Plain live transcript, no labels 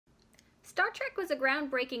Star Trek was a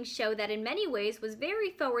groundbreaking show that in many ways was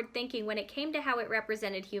very forward-thinking when it came to how it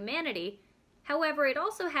represented humanity. However, it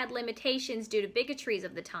also had limitations due to bigotries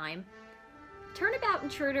of the time. Turnabout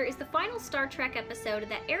Intruder is the final Star Trek episode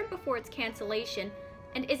that aired before its cancellation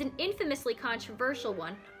and is an infamously controversial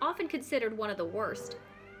one, often considered one of the worst.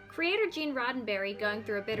 Creator Gene Roddenberry, going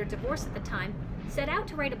through a bitter divorce at the time, set out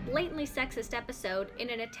to write a blatantly sexist episode in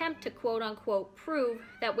an attempt to quote-unquote prove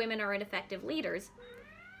that women are ineffective leaders.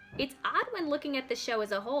 It's odd when looking at the show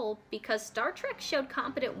as a whole, because Star Trek showed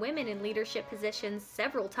competent women in leadership positions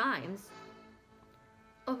several times.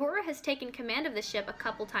 Uhura has taken command of the ship a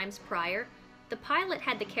couple times prior. The pilot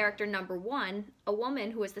had the character number 1, a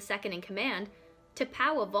woman who was the second in command.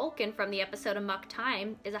 T'Pau, a Vulcan from the episode Amok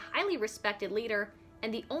Time, is a highly respected leader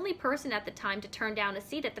and the only person at the time to turn down a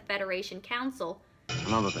seat at the Federation Council.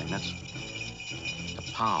 Another thing, that's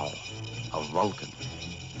T'Pau, a Vulcan.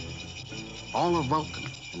 All a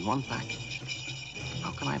Vulcan in one package.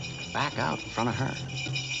 How can I back out in front of her?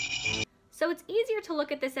 So it's easier to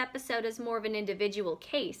look at this episode as more of an individual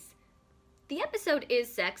case. The episode is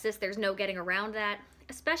sexist, there's no getting around that,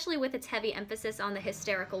 especially with its heavy emphasis on the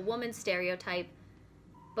hysterical woman stereotype.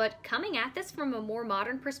 But coming at this from a more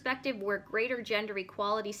modern perspective where greater gender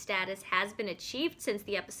equality status has been achieved since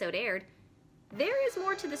the episode aired, there is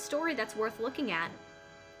more to the story that's worth looking at.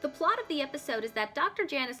 The plot of the episode is that Dr.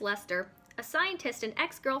 Janice Lester, a scientist and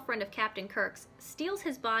ex-girlfriend of Captain Kirk's, steals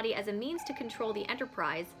his body as a means to control the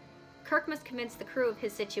Enterprise. Kirk must convince the crew of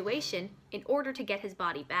his situation in order to get his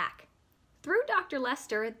body back. Through Dr.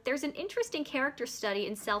 Lester, there's an interesting character study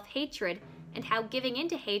in self-hatred and how giving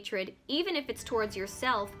into hatred, even if it's towards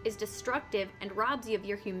yourself, is destructive and robs you of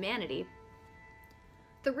your humanity.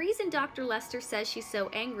 The reason Dr. Lester says she's so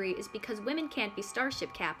angry is because women can't be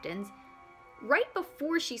starship captains. Right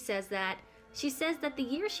before she says that the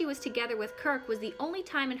year she was together with Kirk was the only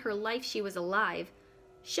time in her life she was alive,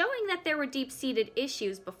 showing that there were deep-seated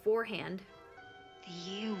issues beforehand.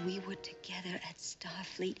 The year we were together at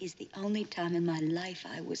Starfleet is the only time in my life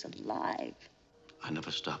I was alive. I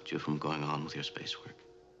never stopped you from going on with your space work.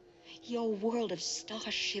 Your world of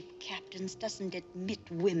starship captains doesn't admit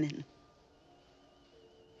women.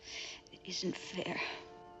 It isn't fair.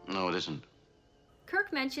 No, it isn't.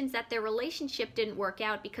 Kirk mentions that their relationship didn't work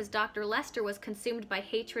out because Dr. Lester was consumed by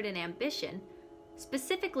hatred and ambition.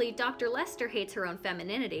 Specifically, Dr. Lester hates her own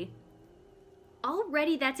femininity.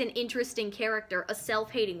 Already that's an interesting character, a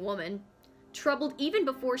self-hating woman, troubled even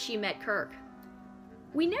before she met Kirk.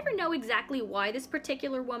 We never know exactly why this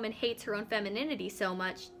particular woman hates her own femininity so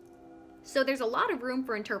much, so there's a lot of room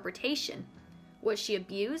for interpretation. Was she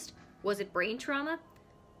abused? Was it brain trauma?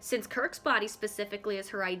 Since Kirk's body specifically is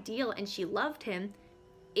her ideal and she loved him,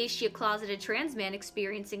 is she a closeted trans man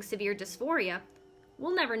experiencing severe dysphoria?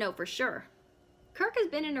 We'll never know for sure. Kirk has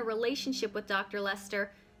been in a relationship with Dr.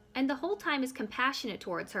 Lester, and the whole time is compassionate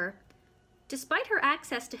towards her. Despite her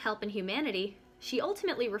access to help and humanity, she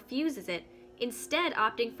ultimately refuses it, instead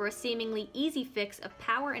opting for a seemingly easy fix of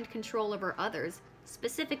power and control over others,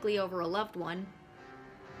 specifically over a loved one.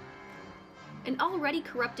 An already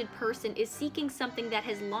corrupted person is seeking something that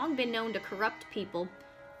has long been known to corrupt people,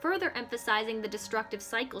 further emphasizing the destructive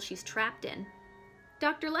cycle she's trapped in.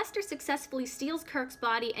 Dr. Lester successfully steals Kirk's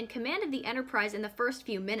body and command of the Enterprise in the first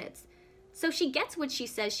few minutes, so she gets what she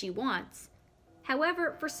says she wants.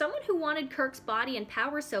 However, for someone who wanted Kirk's body and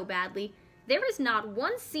power so badly, there is not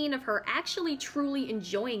one scene of her actually truly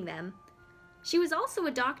enjoying them. She was also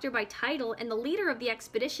a doctor by title and the leader of the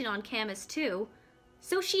expedition on Camus 2,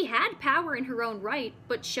 so she had power in her own right,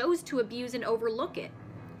 but chose to abuse and overlook it.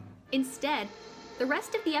 Instead, the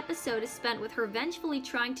rest of the episode is spent with her vengefully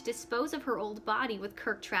trying to dispose of her old body with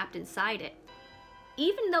Kirk trapped inside it.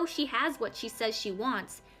 Even though she has what she says she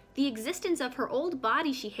wants, the existence of her old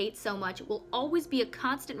body she hates so much will always be a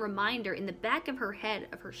constant reminder in the back of her head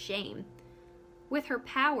of her shame. With her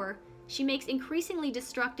power, she makes increasingly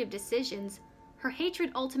destructive decisions, her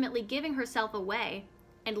hatred ultimately giving herself away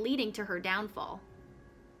and leading to her downfall.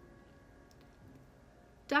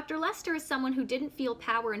 Dr. Lester is someone who didn't feel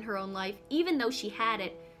power in her own life even though she had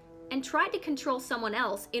it, and tried to control someone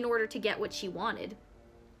else in order to get what she wanted.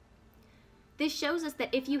 This shows us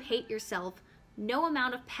that if you hate yourself, no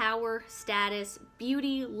amount of power, status,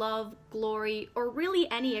 beauty, love, glory, or really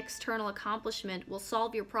any external accomplishment will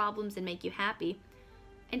solve your problems and make you happy.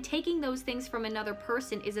 And taking those things from another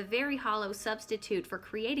person is a very hollow substitute for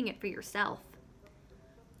creating it for yourself.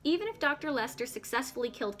 Even if Dr. Lester successfully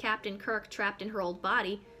killed Captain Kirk trapped in her old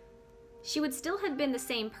body, she would still have been the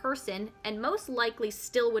same person and most likely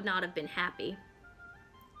still would not have been happy.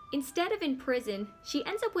 Instead of in prison, she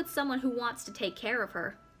ends up with someone who wants to take care of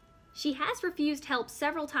her. She has refused help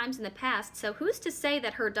several times in the past, so who's to say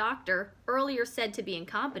that her doctor, earlier said to be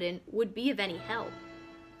incompetent, would be of any help?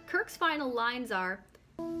 Kirk's final lines are,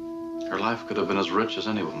 "Her life could have been as rich as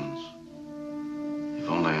any woman's. If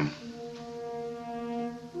only...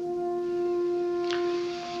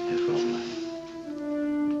 If only..."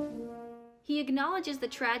 He acknowledges the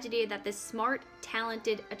tragedy that this smart,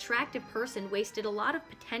 talented, attractive person wasted a lot of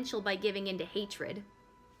potential by giving in to hatred.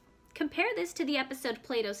 Compare this to the episode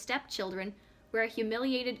Plato's Stepchildren, where a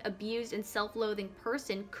humiliated, abused, and self-loathing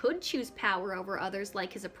person could choose power over others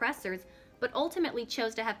like his oppressors, but ultimately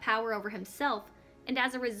chose to have power over himself, and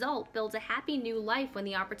as a result builds a happy new life when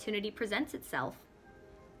the opportunity presents itself.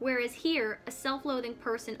 Whereas here, a self-loathing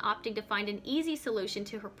person opting to find an easy solution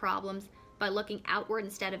to her problems by looking outward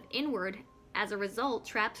instead of inward, as a result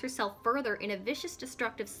traps herself further in a vicious,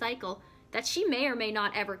 destructive cycle that she may or may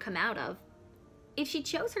not ever come out of. If she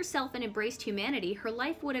chose herself and embraced humanity, her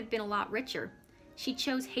life would have been a lot richer. She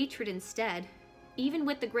chose hatred instead. Even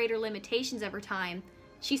with the greater limitations of her time,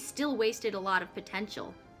 she still wasted a lot of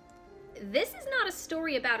potential. This is not a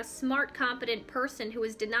story about a smart, competent person who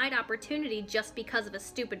is denied opportunity just because of a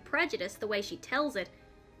stupid prejudice the way she tells it.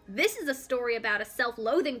 This is a story about a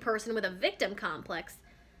self-loathing person with a victim complex.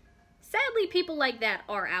 Sadly, people like that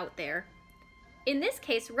are out there. In this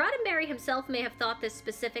case, Roddenberry himself may have thought this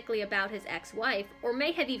specifically about his ex-wife, or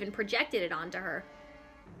may have even projected it onto her.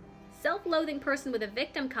 Self-loathing person with a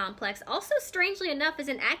victim complex also, strangely enough, is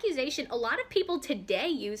an accusation a lot of people today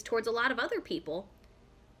use towards a lot of other people.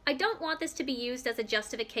 I don't want this to be used as a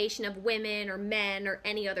justification of women or men or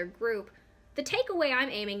any other group. The takeaway I'm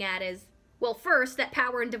aiming at is, well, first, that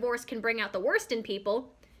power and divorce can bring out the worst in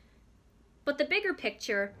people. But the bigger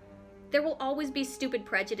picture, there will always be stupid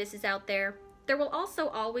prejudices out there. There will also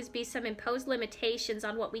always be some imposed limitations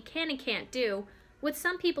on what we can and can't do, with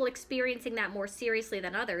some people experiencing that more seriously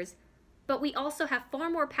than others. But we also have far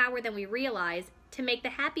more power than we realize to make the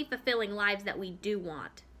happy, fulfilling lives that we do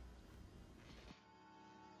want.